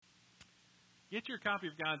Get your copy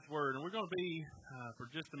of God's Word, and we're going to be, for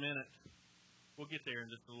just a minute, we'll get there in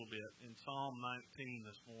just a little bit, in Psalm 19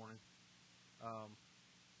 this morning.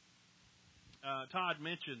 Todd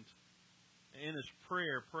mentioned in his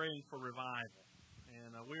prayer, praying for revival.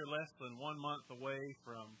 And we're less than 1 month away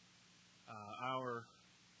from our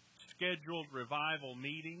scheduled revival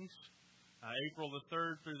meetings, April the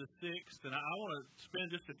 3rd through the 6th. And I want to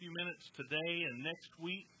spend just a few minutes today and next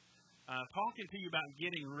week talking to you about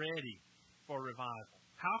getting ready for revival.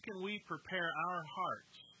 How can we prepare our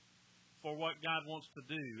hearts for what God wants to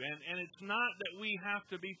do? And it's not that we have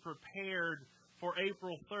to be prepared for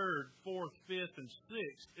April 3rd, 4th, 5th, and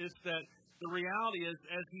 6th. It's that the reality is,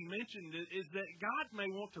 as he mentioned, is that God may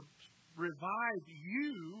want to revive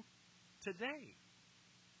you today.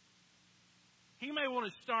 He may want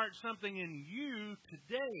to start something in you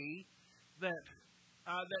today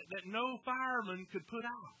that no fireman could put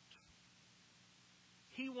out.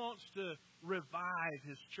 He wants to revive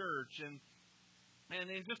His church. And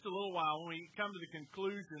in just a little while, when we come to the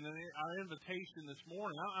conclusion and our invitation this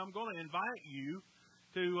morning, I'm going to invite you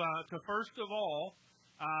to first of all,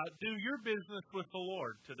 do your business with the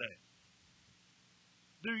Lord today.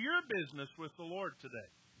 Do your business with the Lord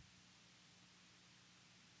today.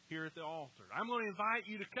 Here at the altar. I'm going to invite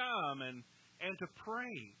you to come and to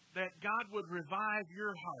pray that God would revive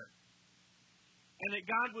your heart. And that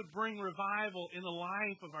God would bring revival in the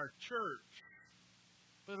life of our church.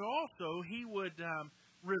 But also, He would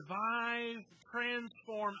revive,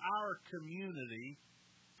 transform our community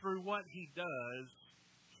through what He does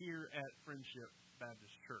here at Friendship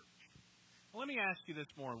Baptist Church. Well, let me ask you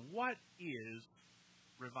this morning, what is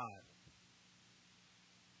revival?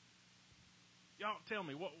 Y'all tell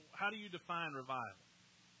me, how do you define revival?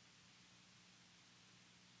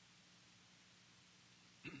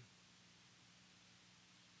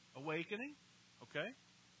 Awakening, okay.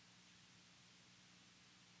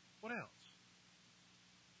 What else?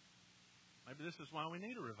 Maybe this is why we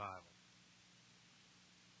need a revival.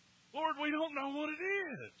 Lord, we don't know what it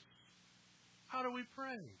is. How do we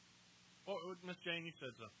pray? Oh, Miss Jane, you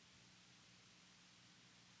said something.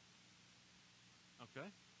 Okay.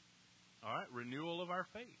 All right, renewal of our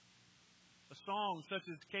faith. A song such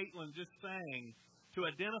as Caitlin just sang to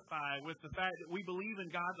identify with the fact that we believe in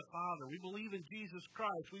God the Father, we believe in Jesus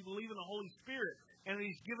Christ, we believe in the Holy Spirit, and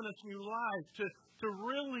He's given us new lives, to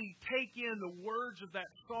really take in the words of that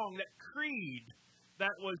song, that creed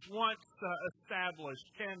that was once established,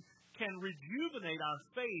 can rejuvenate our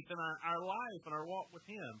faith and our life and our walk with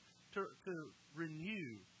Him, to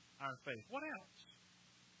renew our faith. What else?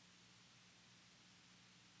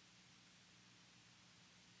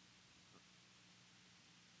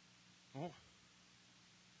 Oh.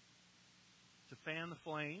 To fan the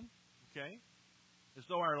flame, okay? As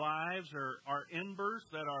though our lives are embers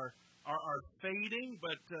that are fading,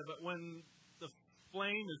 but when the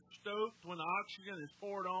flame is stoked, when the oxygen is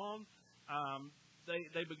poured on,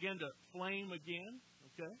 they begin to flame again,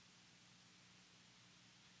 okay?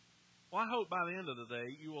 Well, I hope by the end of the day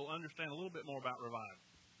you will understand a little bit more about revival,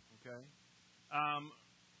 okay?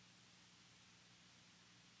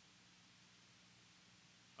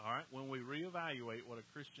 All right, when we reevaluate what a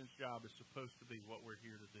Christian's job is supposed to be, what we're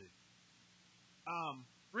here to do.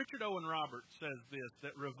 Richard Owen Roberts says this,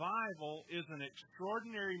 that revival is an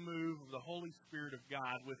extraordinary move of the Holy Spirit of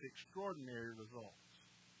God with extraordinary results.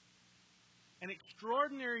 An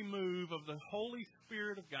extraordinary move of the Holy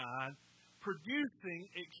Spirit of God producing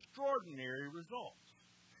extraordinary results.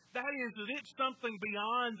 That is, that it's something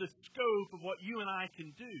beyond the scope of what you and I can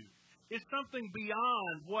do. It's something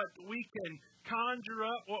beyond what we can conjure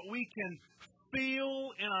up, what we can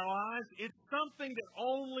feel in our lives. It's something that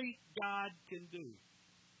only God can do.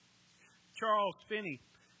 Charles Finney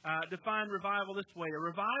defined revival this way. A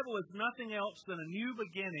revival is nothing else than a new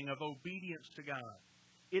beginning of obedience to God.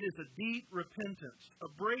 It is a deep repentance,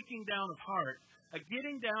 a breaking down of heart, a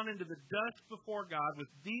getting down into the dust before God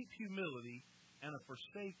with deep humility and a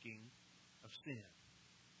forsaking of sin.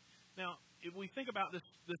 Now, if we think about this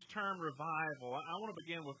term revival, I want to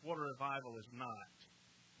begin with what a revival is not.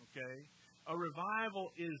 Okay? A revival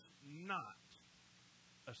is not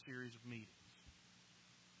a series of meetings.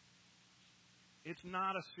 It's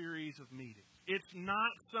not a series of meetings. It's not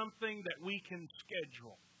something that we can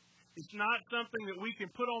schedule. It's not something that we can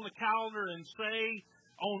put on the calendar and say,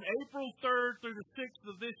 on April 3rd through the 6th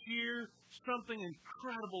of this year, something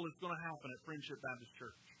incredible is going to happen at Friendship Baptist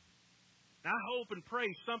Church. Now, I hope and pray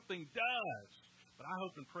something does, but I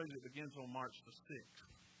hope and pray that it begins on March the 6th.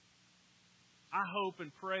 I hope and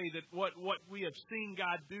pray that what we have seen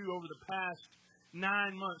God do over the past 9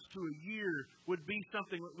 months to a year would be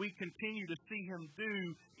something that we continue to see Him do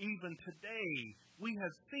even today. We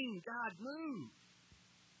have seen God move.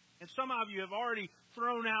 And some of you have already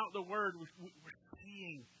thrown out the word,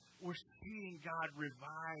 we're seeing God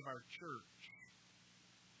revive our church.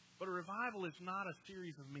 But a revival is not a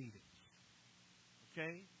series of meetings.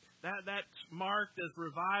 Okay? That's marked as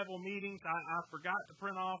revival meetings. I forgot to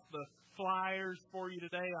print off the flyers for you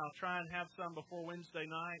today. I'll try and have some before Wednesday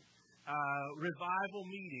night. Revival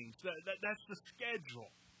meetings. That's the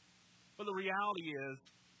schedule. But the reality is,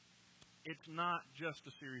 it's not just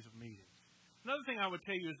a series of meetings. Another thing I would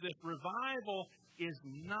tell you is this: revival is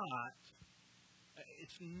not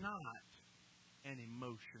an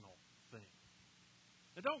emotional thing.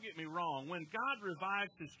 Now, don't get me wrong. When God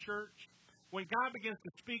revives His church, when God begins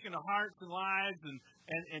to speak into hearts and lives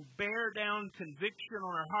and bear down conviction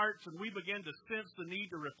on our hearts, and we begin to sense the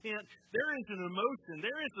need to repent, there is an emotion,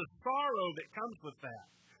 there is a sorrow that comes with that.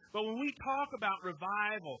 But when we talk about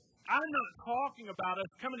revival, I'm not talking about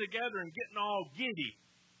us coming together and getting all giddy.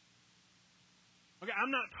 Okay,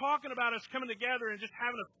 I'm not talking about us coming together and just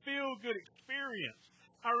having a feel-good experience.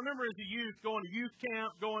 I remember as a youth going to youth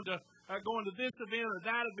camp, going to this event or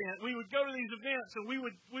that event. We would go to these events and we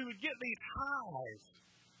would get these highs.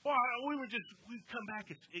 Well, we'd come back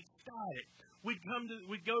ecstatic. We'd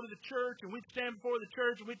go to the church and we'd stand before the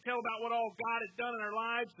church and we'd tell about what all God had done in our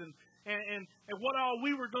lives and what all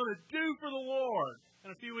we were going to do for the Lord.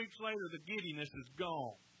 And a few weeks later, the giddiness is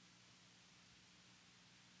gone.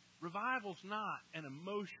 Revival's not an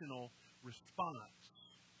emotional response.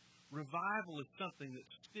 Revival is something that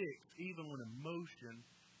sticks even when emotion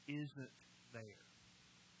isn't there.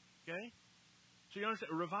 Okay? So you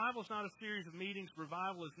understand, revival is not a series of meetings.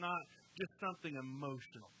 Revival is not just something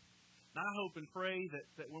emotional. And I hope and pray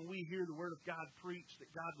that when we hear the Word of God preached,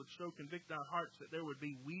 that God would so convict our hearts that there would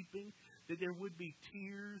be weeping, that there would be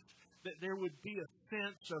tears, that there would be a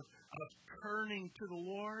sense of turning to the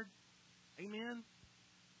Lord. Amen?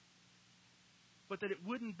 But that it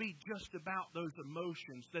wouldn't be just about those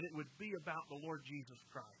emotions, that it would be about the Lord Jesus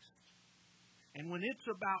Christ. And when it's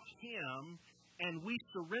about Him, and we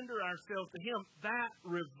surrender ourselves to Him, that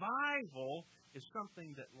revival is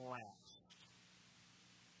something that lasts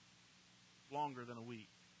longer than a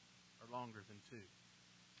week, or longer than 2.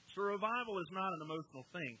 So revival is not an emotional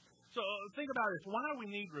thing. So think about this. Why do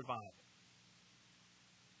we need revival?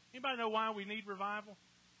 Anybody know why we need revival?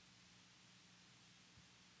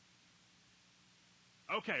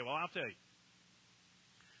 Okay, well, I'll tell you.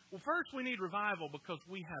 Well, first we need revival because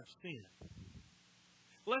we have sin.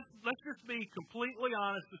 Let's just be completely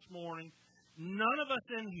honest this morning. None of us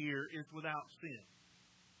in here is without sin.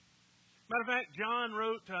 Matter of fact, John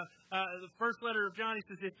wrote the first letter of John. He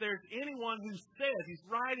says, if there's anyone who says, he's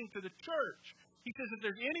writing to the church, he says, if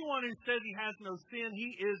there's anyone who says he has no sin, he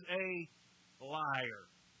is a liar.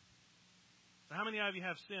 So how many of you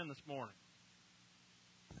have sin this morning?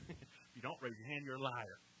 If you don't raise your hand, you're a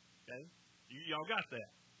liar. Okay? Y'all got that.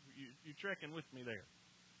 You're trekking with me there.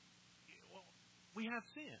 Well, we have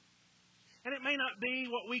sin. And it may not be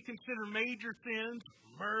what we consider major sins,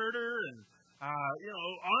 murder and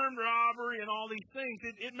armed robbery and all these things.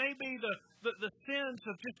 It may be the sins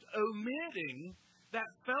of just omitting that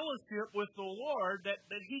fellowship with the Lord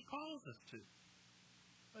that He calls us to.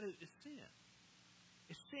 But it's sin.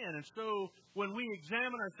 It's sin. And so when we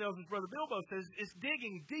examine ourselves, as Brother Bilbo says, it's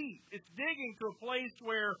digging deep. It's digging to a place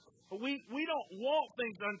where we don't want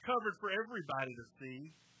things uncovered for everybody to see.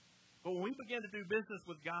 But when we begin to do business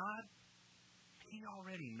with God, He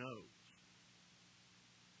already knows.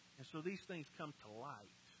 And so these things come to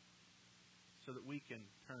light so that we can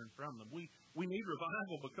turn from them. We need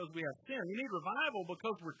revival because we have sin. We need revival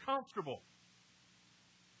because we're comfortable.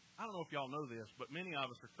 I don't know if y'all know this, but many of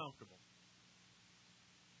us are comfortable.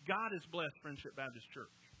 God has blessed Friendship Baptist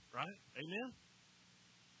Church, right? Amen?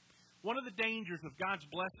 One of the dangers of God's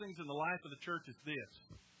blessings in the life of the church is this,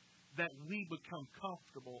 that we become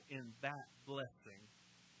comfortable in that blessing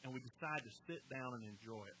and we decide to sit down and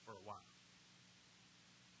enjoy it for a while.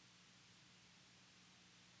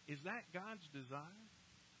 Is that God's desire?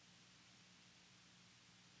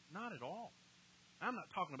 Not at all. I'm not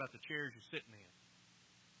talking about the chairs you're sitting in.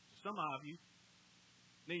 Some of you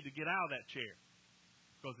need to get out of that chair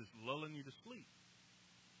because it's lulling you to sleep.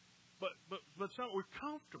 But we're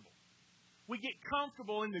comfortable. We get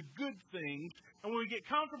comfortable in the good things, and when we get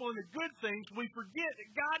comfortable in the good things, we forget that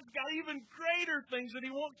God's got even greater things that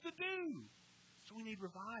He wants to do. So we need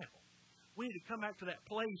revival. We need to come back to that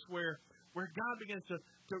place where where God begins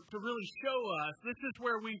to really show us, this is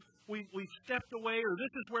where we stepped away, or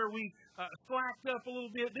this is where we slacked up a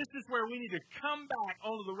little bit. This is where we need to come back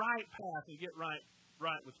onto the right path and get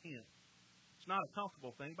right with Him. It's not a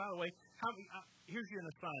comfortable thing. By the way, here's your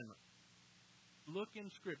assignment. Look in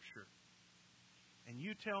Scripture, and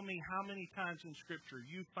you tell me how many times in Scripture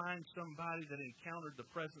you find somebody that encountered the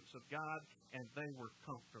presence of God and they were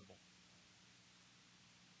comfortable.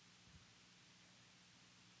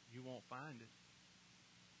 You won't find it.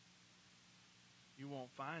 You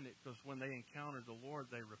won't find it, because when they encountered the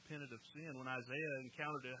Lord, they repented of sin. When Isaiah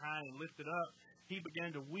encountered it high and lifted up, he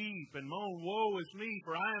began to weep and moan, "Woe is me,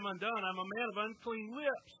 for I am undone. I'm a man of unclean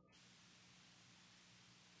lips."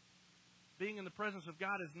 Being in the presence of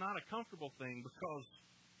God is not a comfortable thing, because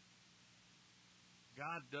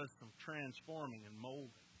God does some transforming and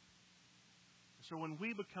molding. So when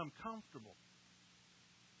we become comfortable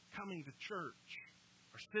coming to church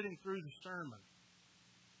or sitting through the sermon,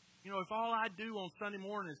 if all I do on Sunday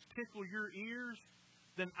morning is tickle your ears,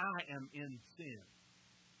 then I am in sin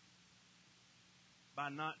by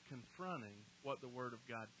not confronting what the Word of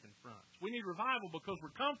God confronts. We need revival because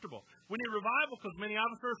we're comfortable. We need revival because many of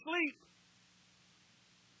us are asleep.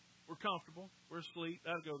 We're comfortable. We're asleep.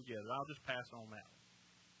 That'll go together. I'll just pass on that one.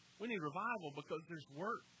 We need revival because there's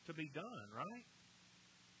work to be done, right?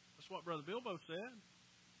 That's what Brother Bilbo said.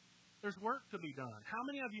 There's work to be done. How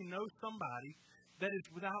many of you know somebody that is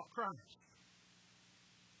without Christ?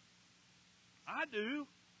 I do.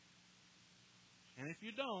 And if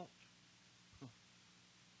you don't,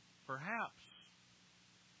 perhaps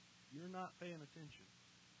you're not paying attention.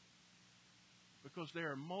 Because there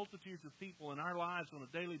are multitudes of people in our lives on a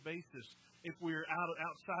daily basis, if we're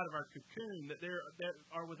outside of our cocoon, that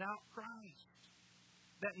are without Christ,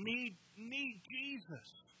 that need Jesus.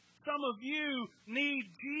 Some of you need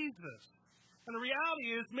Jesus. And the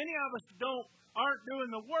reality is, many of us aren't doing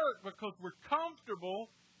the work because we're comfortable,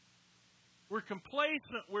 we're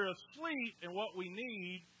complacent, we're asleep, and what we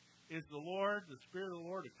need is the Spirit of the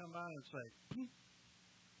Lord to come by and say,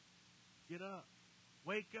 "Get up,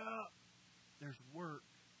 wake up. There's work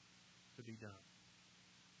to be done."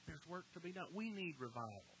 There's work to be done. We need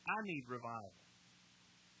revival. I need revival.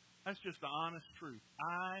 That's just the honest truth.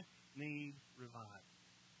 I need revival.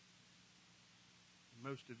 And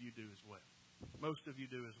most of you do as well. Most of you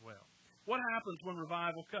do as well. What happens when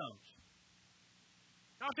revival comes?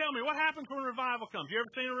 Now tell me, what happens when revival comes? You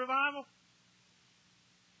ever seen a revival?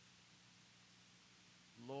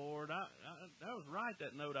 Lord, that was right,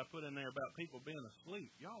 that note I put in there about people being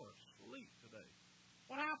asleep. Y'all are asleep today.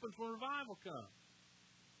 What happens when revival comes?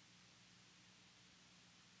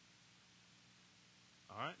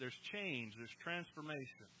 All right, there's change, there's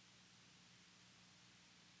transformation.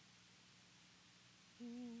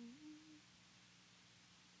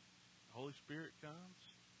 The Holy Spirit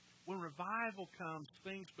comes. When revival comes,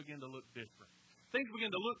 things begin to look different. Things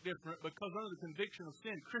begin to look different because under the conviction of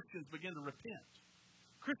sin, Christians begin to repent.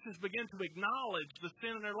 Christians begin to acknowledge the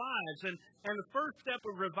sin in their lives. And the first step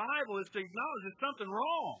of revival is to acknowledge there's something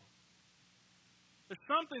wrong. There's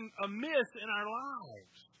something amiss in our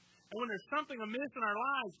lives. And when there's something amiss in our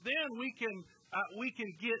lives, then we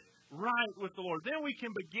can get right with the Lord. Then we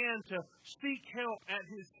can begin to seek help at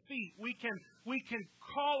His feet. We can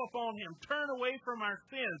call upon Him, turn away from our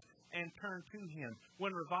sins, and turn to Him.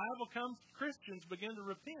 When revival comes, Christians begin to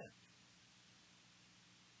repent.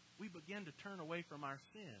 We begin to turn away from our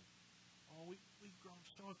sin. We've grown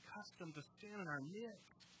so accustomed to sin in our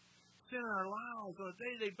midst, sin in our lives on a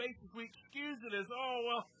day-to-day basis. We excuse it as,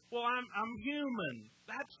 I'm human.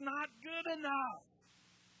 That's not good enough.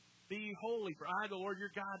 Be holy, for I, the Lord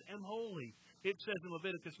your God, am holy. It says in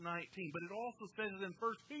Leviticus 19, but it also says it in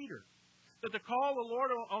 1 Peter, that the call of the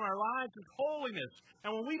Lord on our lives is holiness.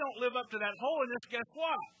 And when we don't live up to that holiness, guess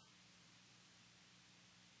what?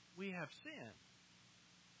 We have sinned.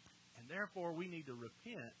 And therefore, we need to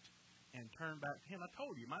repent and turn back to Him. I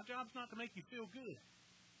told you, my job's not to make you feel good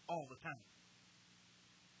all the time.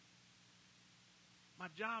 My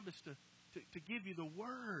job is to give you the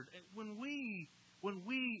Word. And when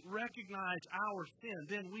we recognize our sin,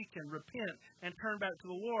 then we can repent and turn back to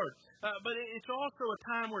the Lord. But it's also a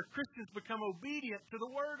time where Christians become obedient to the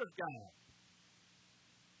Word of God.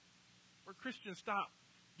 Where Christians stop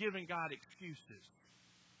giving God excuses.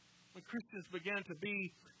 When Christians begin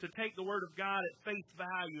to take the Word of God at face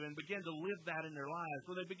value and begin to live that in their lives,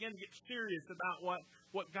 where they begin to get serious about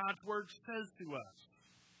what God's Word says to us.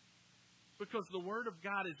 Because the Word of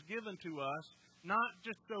God is given to us not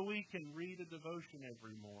just so we can read a devotion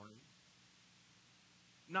every morning,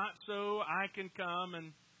 not so I can come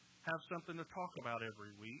and have something to talk about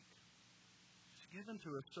every week. It's given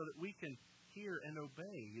to us so that we can hear and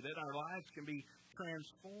obey, that our lives can be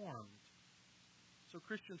transformed. So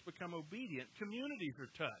Christians become obedient. Communities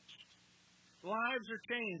are touched. Lives are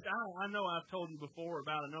changed. I know I've told you before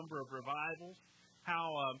about a number of revivals,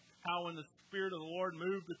 how when the Spirit of the Lord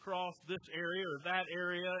moved across this area or that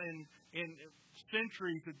area in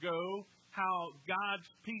centuries ago, how God's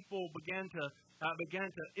people began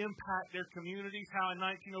to impact their communities. How in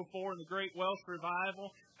 1904 in the Great Welsh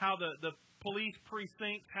Revival, how the police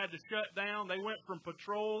precincts had to shut down. They went from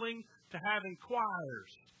patrolling to having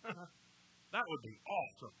choirs. That would be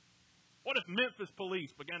awesome. What if Memphis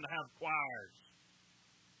police began to have choirs?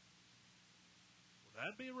 Well,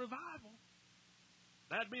 that'd be a revival.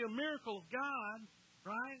 That'd be a miracle of God,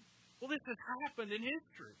 right? Well, this has happened in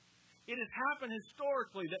history. It has happened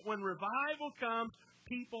historically that when revival comes,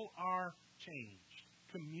 people are changed.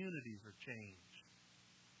 Communities are changed.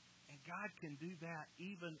 And God can do that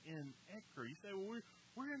even in Ekron. You say, well,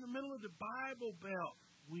 we're in the middle of the Bible Belt.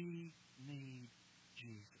 We need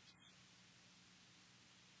Jesus.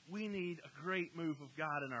 We need a great move of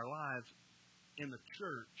God in our lives, in the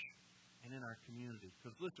church, and in our community.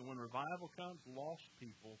 Because listen, when revival comes, lost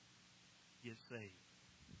people get saved.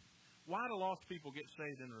 Why do lost people get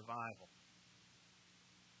saved in revival?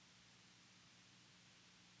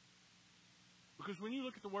 Because when you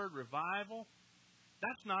look at the word revival,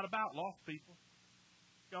 that's not about lost people.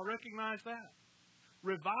 Y'all recognize that?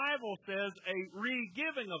 Revival says a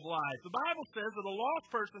re-giving of life. The Bible says that a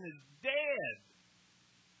lost person is dead.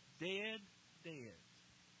 Dead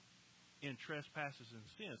in trespasses and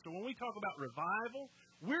sins. So when we talk about revival,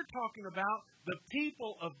 we're talking about the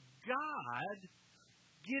people of God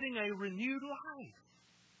getting a renewed life,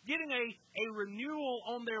 getting a renewal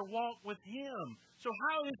on their walk with Him. So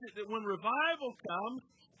how is it that when revival comes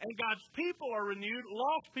and God's people are renewed,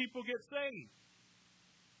 lost people get saved?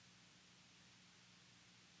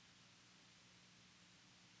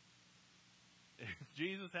 If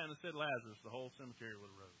Jesus hadn't said Lazarus, the whole cemetery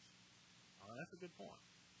would have rose. Oh, that's a good point.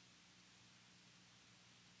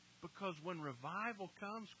 Because when revival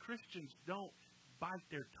comes, Christians don't bite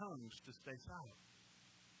their tongues to stay silent.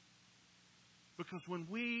 Because when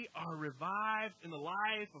we are revived in the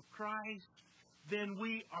life of Christ, then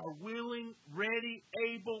we are willing, ready,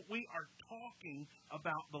 able. We are talking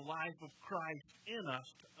about the life of Christ in us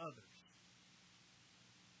to others.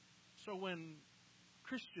 So when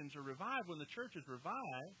Christians are revived, when the church is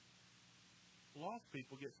revived, lost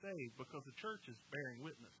people get saved because the church is bearing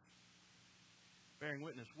witness. Bearing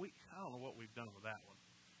witness. I don't know what we've done with that one.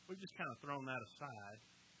 We've just kind of thrown that aside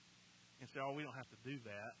and said, oh, we don't have to do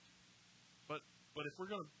that. But if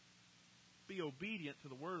we're going to be obedient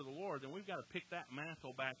to the word of the Lord, then we've got to pick that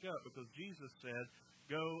mantle back up, because Jesus said,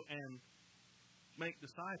 go and make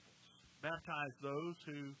disciples. Baptize those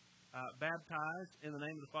who baptize in the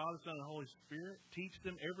name of the Father, Son, and Holy Spirit. Teach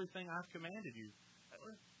them everything I've commanded you.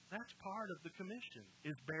 That's part of the commission,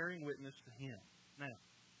 is bearing witness to Him. Now,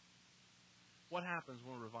 what happens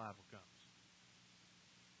when revival comes?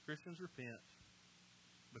 Christians repent,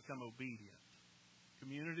 become obedient.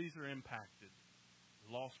 Communities are impacted.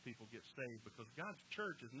 Lost people get saved because God's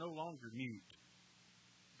church is no longer mute.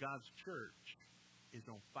 God's church is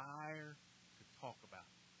on fire to talk about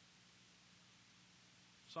it.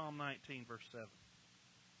 Psalm 19, verse 7.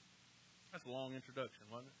 That's a long introduction,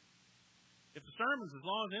 wasn't it? If the sermon's as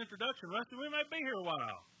long as the introduction, Rusty, we might be here a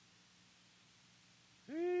while.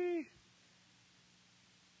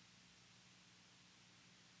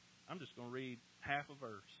 I'm just going to read half a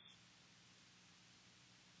verse.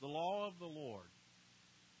 The law of the Lord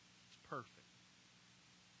is perfect,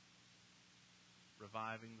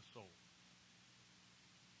 reviving the soul.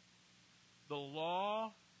 The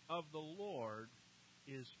law of the Lord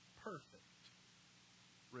is perfect,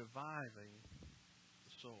 reviving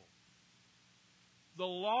the soul. The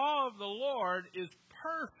law of the Lord is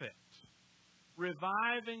perfect,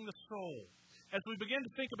 reviving the soul. As we begin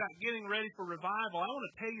to think about getting ready for revival, I want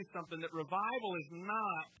to tell you something, that revival is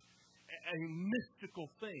not a mystical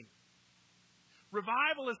thing.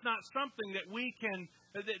 Revival is not something that we can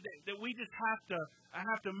that we just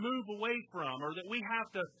have to move away from, or that we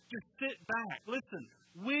have to just sit back. Listen,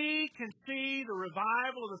 we can see the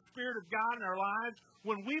revival of the Spirit of God in our lives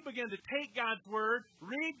when we begin to take God's Word,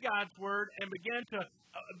 read God's Word, and begin to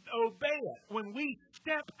obey it. When we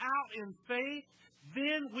step out in faith,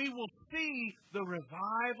 then we will see the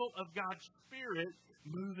revival of God's Spirit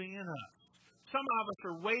moving in us. Some of us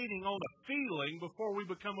are waiting on a feeling before we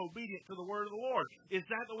become obedient to the Word of the Lord. Is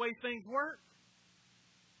that the way things work?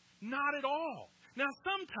 Not at all. Now,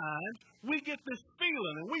 sometimes we get this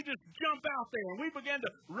feeling and we just jump out there and we begin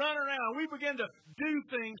to run around. We begin to do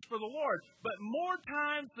things for the Lord. But more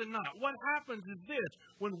times than not, what happens is this.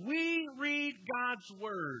 When we read God's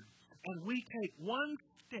Word and we take one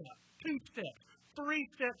step, two steps, three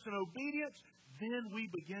steps in obedience, then we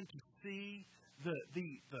begin to see the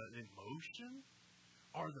emotion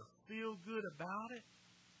or the feel good about it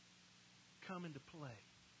come into play.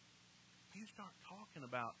 You start talking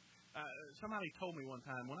about, somebody told me one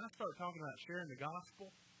time, when I start talking about sharing the gospel,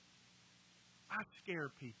 I scare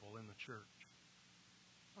people in the church.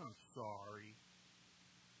 I'm sorry.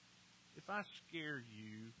 If I scare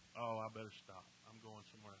you, I better stop. I'm going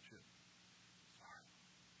somewhere I shouldn't.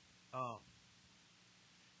 Sorry.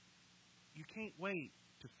 You can't wait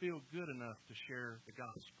to feel good enough to share the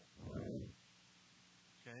gospel.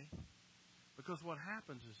 Okay? Because what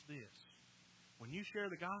happens is this. When you share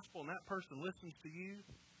the gospel and that person listens to you,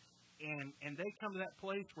 and they come to that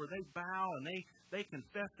place where they bow and they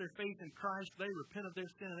confess their faith in Christ, they repent of their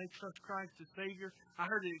sin, and they trust Christ as Savior. I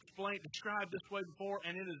heard it described this way before,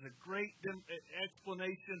 and it is a great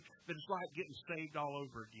explanation that it's like getting saved all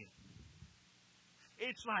over again.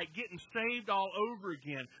 It's like getting saved all over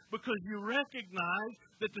again because you recognize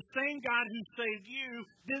that the same God who saved you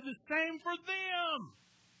did the same for them.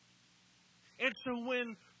 And so when,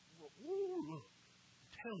 I'm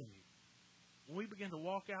telling you, when we begin to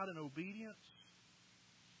walk out in obedience,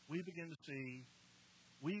 we begin to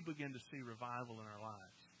see revival in our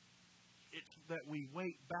lives. It's that we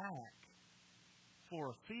wait back for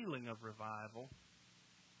a feeling of revival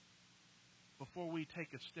before we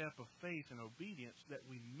take a step of faith and obedience that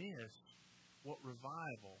we miss what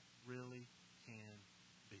revival really can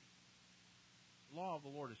be. The law of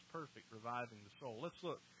the Lord is perfect, reviving the soul. Let's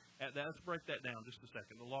look at that. Let's break that down just a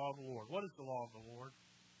second. The law of the Lord. What is the law of the Lord?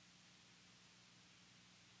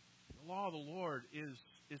 The law of the Lord is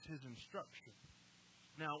His instruction.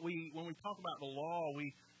 Now, when we talk about the law,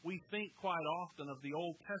 we think quite often of the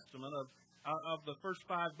Old Testament, of the first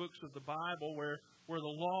 5 books of the Bible, where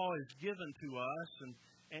the law is given to us,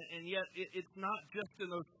 and yet it's not just in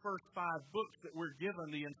those first 5 books that we're given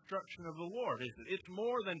the instruction of the Lord, is it? It's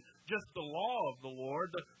more than just the law of the Lord.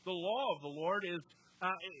 The law of the Lord is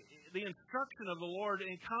the instruction of the Lord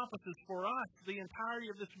encompasses for us the entirety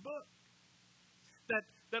of this book.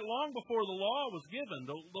 That long before the law was given,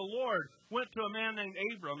 the Lord went to a man named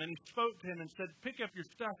Abram, and He spoke to him and said, pick up your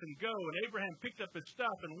stuff and go. And Abraham picked up his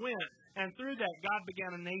stuff and went. And through that, God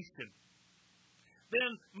began a nation.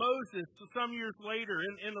 Then Moses, some years later,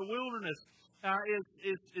 in the wilderness,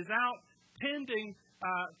 is out tending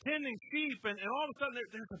sheep, and all of a sudden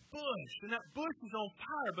there's a bush, and that bush is on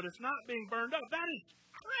fire, but it's not being burned up. That is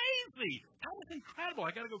crazy. That is incredible.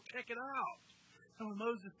 I got to go check it out. And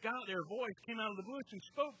when Moses got there, a voice came out of the bush and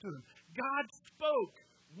spoke to him. God spoke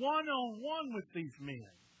one-on-one with these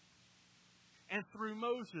men. And through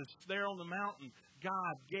Moses, there on the mountain,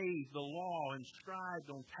 God gave the law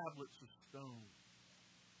inscribed on tablets of stone.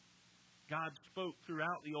 God spoke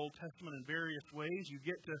throughout the Old Testament in various ways. You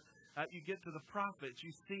get to the prophets.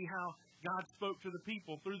 You see how God spoke to the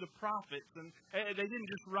people through the prophets. And they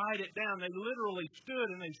didn't just write it down. They literally stood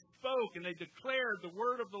and they spoke and they declared the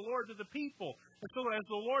word of the Lord to the people. And so as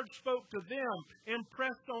the Lord spoke to them,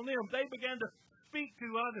 impressed on them, they began to speak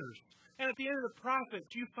to others. And at the end of the prophets,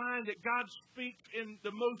 you find that God speaks in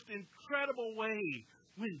the most incredible way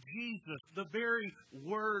when Jesus, the very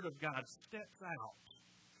Word of God, steps out,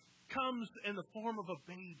 comes in the form of a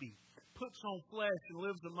baby, puts on flesh and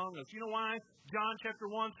lives among us. You know why? John chapter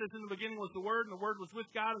 1 says, in the beginning was the Word, and the Word was with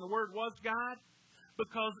God, and the Word was God.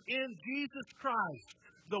 Because in Jesus Christ,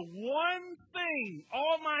 the one thing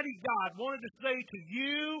Almighty God wanted to say to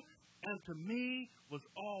you and to me was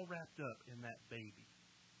all wrapped up in that baby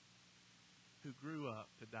who grew up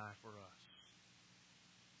to die for us,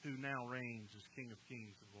 who now reigns as King of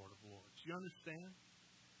Kings and Lord of Lords. You understand?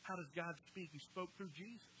 How does God speak? He spoke through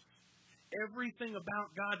Jesus. Everything about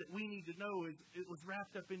God that we need to know it was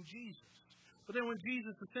wrapped up in Jesus. But then when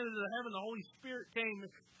Jesus ascended to heaven, the Holy Spirit came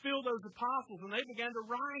and filled those apostles, and they began to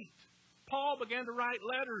write. Paul began to write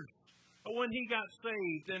letters when he got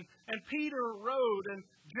saved. And Peter wrote, and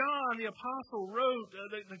John the apostle wrote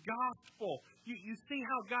the gospel. You see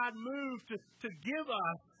how God moved to give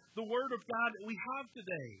us the Word of God that we have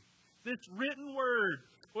today. This written Word,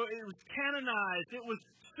 well, it was canonized, it was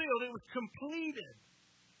sealed, it was completed,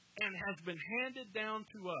 and has been handed down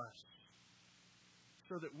to us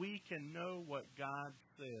so that we can know what God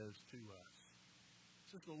says to us.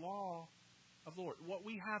 This is the law of the Lord. What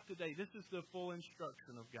we have today, this is the full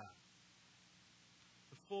instruction of God.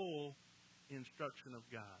 The full instruction of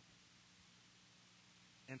God.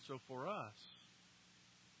 And so for us,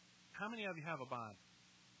 How many of you have a Bible?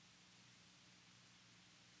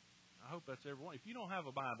 I hope that's everyone. If you don't have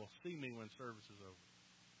a Bible, see me when service is over.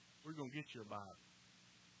 We're going to get you a Bible.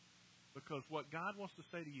 Because what God wants to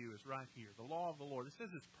say to you is right here. The law of the Lord. It says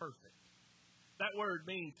it's perfect. That word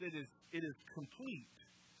means it is complete.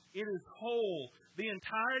 It is whole. The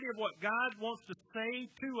entirety of what God wants to say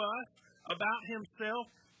to us about Himself,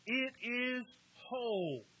 it is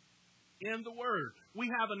whole in the Word. We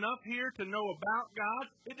have enough here to know about God.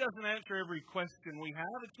 It doesn't answer every question we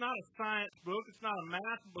have. It's not a science book. It's not a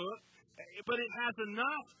math book. But it has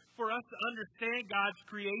enough for us to understand God's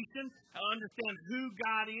creation, to understand who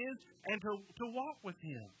God is, and to walk with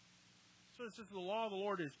Him. So it says the law of the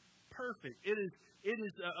Lord is perfect. It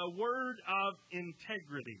is a word of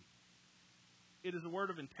integrity. It is a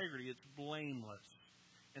word of integrity. It's blameless.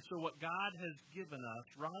 And so what God has given us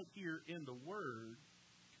right here in the Word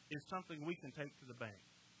is something we can take to the bank.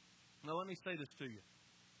 Now let me say this to you.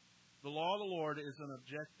 The law of the Lord is an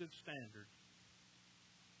objective standard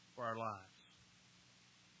for our lives.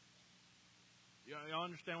 Y'all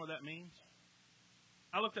understand what that means?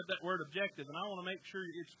 I looked at that word objective, and I want to make sure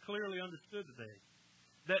it's clearly understood today.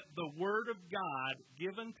 That the Word of God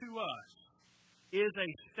given to us is a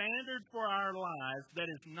standard for our lives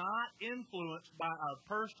that is not influenced by our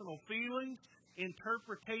personal feelings,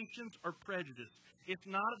 interpretations, or prejudice. It's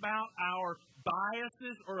not about our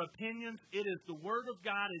biases or opinions. It is the Word of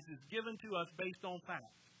God as is given to us based on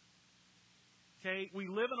facts. Okay? We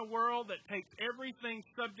live in a world that takes everything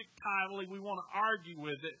subjectively. We want to argue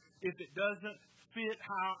with it if it doesn't fit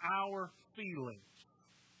our feelings.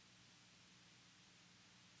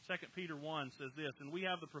 2 Peter 1 says this, and we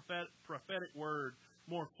have the prophetic word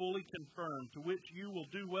more fully confirmed, to which you will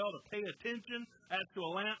do well to pay attention as to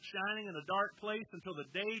a lamp shining in a dark place until the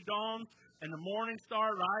day dawns and the morning star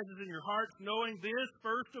rises in your hearts, knowing this,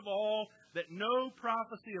 first of all, that no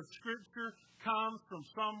prophecy of Scripture comes from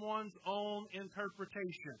someone's own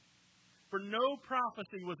interpretation. For no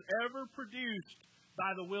prophecy was ever produced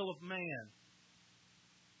by the will of man,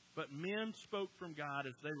 but men spoke from God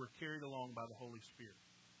as they were carried along by the Holy Spirit.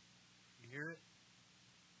 You hear it?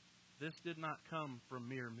 This did not come from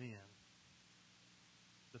mere men.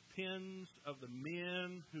 The pens of the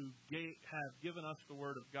men who have given us the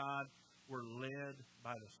Word of God were led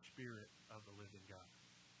by the Spirit of the living God.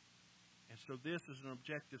 And so this is an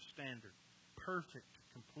objective standard. Perfect,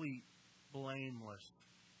 complete, blameless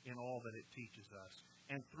in all that it teaches us.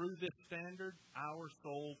 And through this standard, our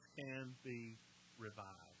souls can be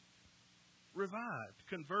revived. Revived,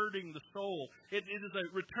 converting the soul. It is a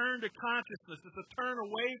return to consciousness. It's a turn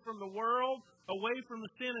away from the world, away from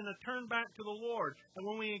the sin, and a turn back to the Lord. And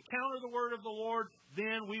when we encounter the Word of the Lord,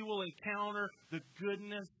 then we will encounter the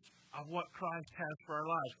goodness of what Christ has for our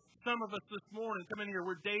lives. Some of us this morning come in here,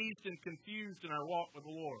 we're dazed and confused in our walk with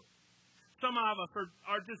the Lord. Some of us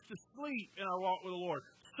are just asleep in our walk with the Lord.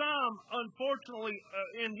 Some, unfortunately,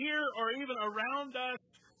 in here or even around us,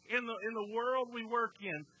 in the world we work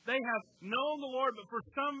in, they have known the Lord, but for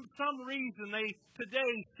some reason they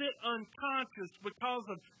today sit unconscious because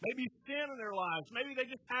of maybe sin in their lives. Maybe they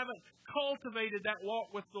just haven't cultivated that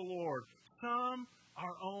walk with the Lord. Some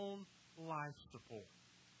are on life support.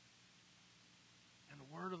 And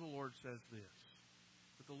the Word of the Lord says this,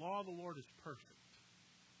 that the law of the Lord is perfect,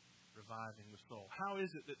 reviving the soul. How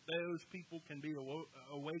is it that those people can be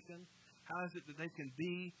awakened? How is it that they can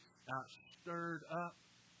be stirred up?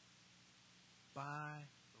 By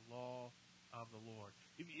the law of the Lord.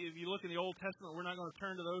 If you look in the Old Testament, we're not going to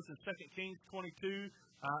turn to those in 2 Kings 22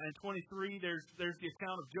 and 23. There's the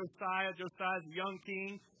account of Josiah. Josiah is a young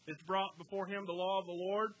king. It's brought before him the law of the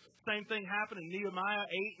Lord. Same thing happened in Nehemiah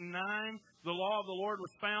 8 and 9. The law of the Lord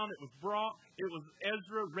was found. It was brought. It was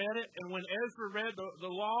Ezra read it. And when Ezra read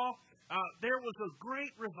the law, there was a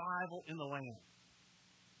great revival in the land.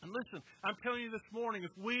 And listen, I'm telling you this morning,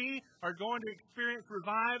 if we are going to experience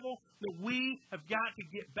revival, that we have got to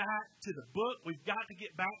get back to the book. We've got to get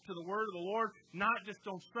back to the Word of the Lord, not just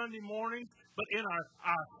on Sunday mornings, but in our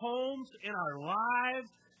homes, in our lives,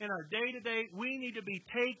 in our day-to-day. We need to be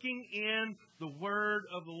taking in the Word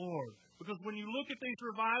of the Lord. Because when you look at these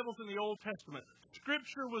revivals in the Old Testament,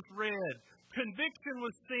 Scripture was read, conviction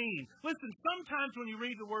was seen. Listen, sometimes when you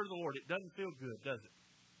read the Word of the Lord, it doesn't feel good, does it?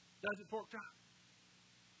 Does it, pork chop?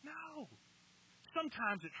 No.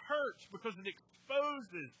 Sometimes it hurts because it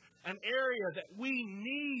exposes an area that we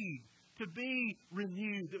need to be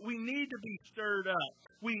renewed, that we need to be stirred up.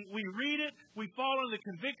 We read it, we fall into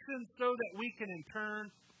conviction so that we can in turn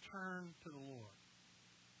turn to the Lord.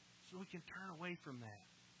 So we can turn away from that.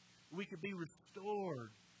 We can be restored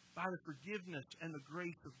by the forgiveness and the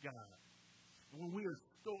grace of God. when we are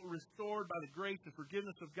restored by the grace and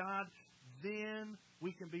forgiveness of God, then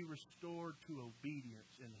we can be restored to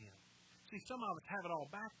obedience in Him. See, some of us have it all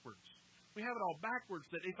backwards. We have it all backwards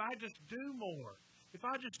that if I just do more, if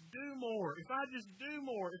I just do more, if I just do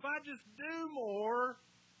more, if I just do more,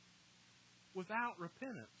 without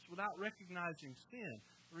repentance, without recognizing sin.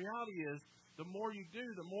 The reality is, the more you do,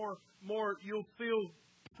 the more you'll feel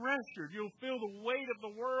pressured. You'll feel the weight of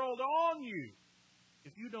the world on you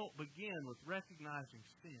if you don't begin with recognizing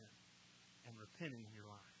sin and repenting in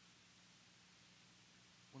your life.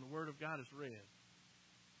 When the Word of God is read,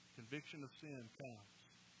 conviction of sin comes.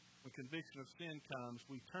 When conviction of sin comes,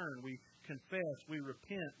 we turn, we confess, we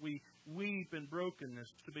repent, we weep in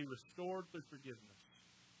brokenness to be restored through forgiveness.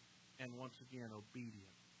 And once again,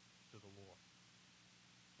 obedient to the Lord.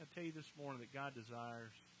 I tell you this morning that God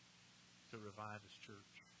desires to revive His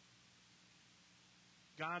church.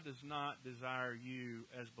 God does not desire you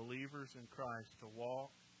as believers in Christ to walk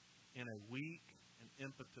in a weak and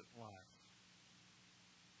impotent life.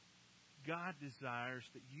 God desires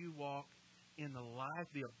that you walk in the life,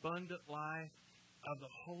 the abundant life of the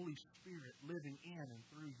Holy Spirit living in and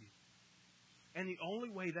through you. And the only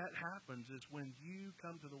way that happens is when you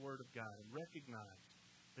come to the Word of God and recognize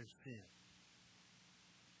there's sin.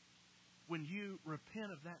 When you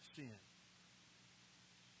repent of that sin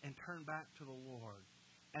and turn back to the Lord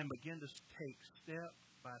and begin to take step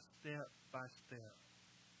by step by step,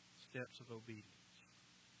 steps of obedience.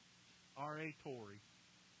 R.A. Torrey,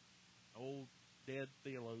 old dead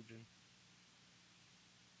theologian,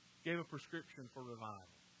 gave a prescription for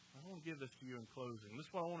revival. I want to give this to you in closing. This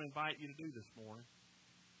is what I want to invite you to do this morning.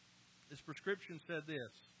 This prescription said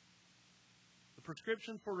this: the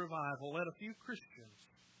prescription for revival, let a few Christians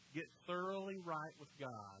get thoroughly right with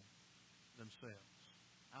God themselves.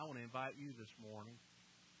 I want to invite you this morning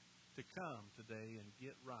to come today and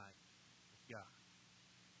get right with God.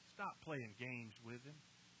 Stop playing games with Him.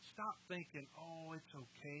 Stop thinking, oh, it's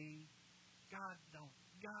okay. God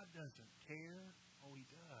doesn't care. Oh, He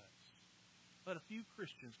does. Let a few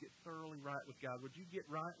Christians get thoroughly right with God. Would you get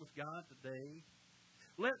right with God today?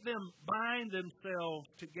 Let them bind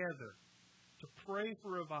themselves together to pray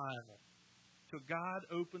for revival till God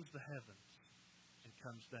opens the heavens and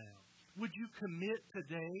comes down. Would you commit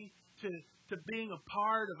today to being a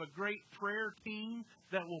part of a great prayer team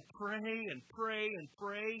that will pray and pray and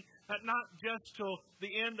pray, not just till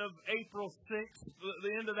the end of April 6th,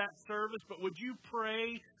 the end of that service, but would you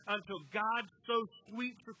pray until God so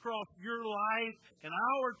sweeps across your life and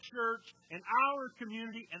our church and our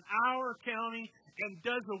community and our county and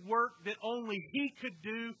does a work that only He could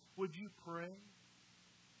do? Would you pray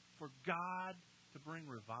for God to bring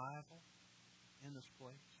revival in this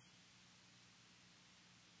place?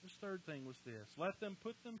 This third thing was this: let them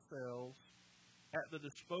put themselves at the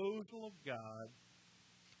disposal of God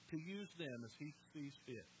to use them as He sees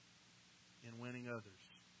fit in winning others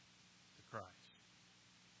to Christ.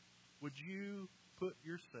 Would you put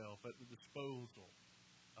yourself at the disposal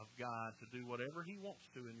of God to do whatever He wants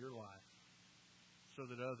to in your life so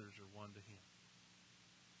that others are won to Him?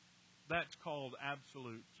 That's called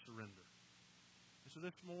absolute surrender. So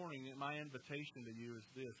this morning, my invitation to you is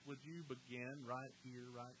this: would you begin right here,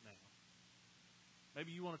 right now?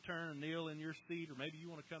 Maybe you want to turn and kneel in your seat, or maybe you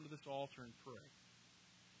want to come to this altar and pray.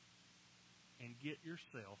 And get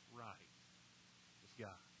yourself right with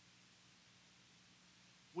God.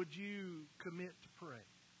 Would you commit to pray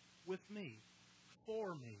with me,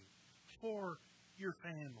 for your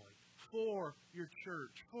family, for your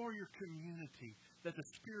church, for your community, that the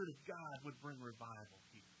Spirit of God would bring revival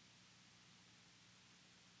here?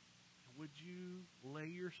 Would you lay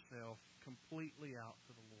yourself completely out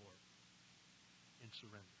to the Lord in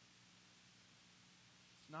surrender?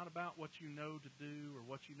 It's not about what you know to do or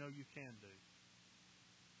what you know you can do.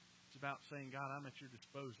 It's about saying, God, I'm at your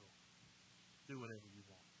disposal. Do whatever you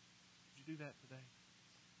want. Would you do that today?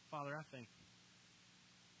 Father, I thank you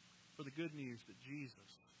for the good news that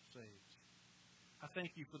Jesus saves. I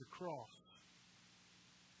thank you for the cross,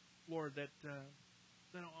 Lord, that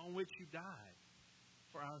on which you died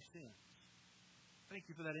for our sins. Thank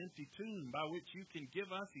you for that empty tomb by which you can give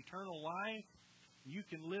us eternal life. And you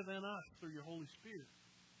can live in us through your Holy Spirit.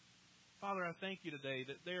 Father, I thank you today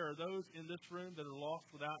that there are those in this room that are lost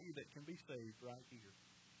without you that can be saved right here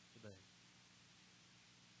today.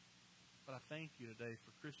 But I thank you today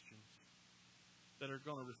for Christians that are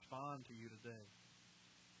going to respond to you today.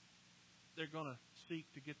 They're going to seek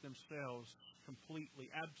to get themselves completely,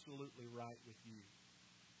 absolutely right with you.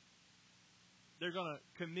 They're going to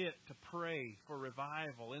commit to pray for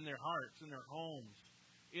revival in their hearts, in their homes,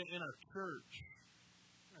 in our church,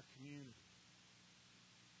 in our community.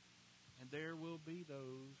 And there will be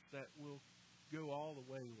those that will go all the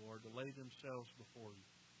way, Lord, to lay themselves before you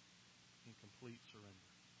in complete surrender.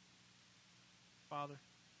 Father,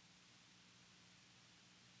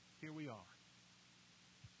 here we are.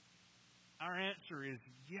 Our answer is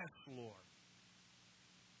yes, Lord.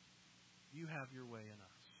 You have your way in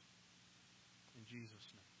us. In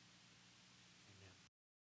Jesus' name.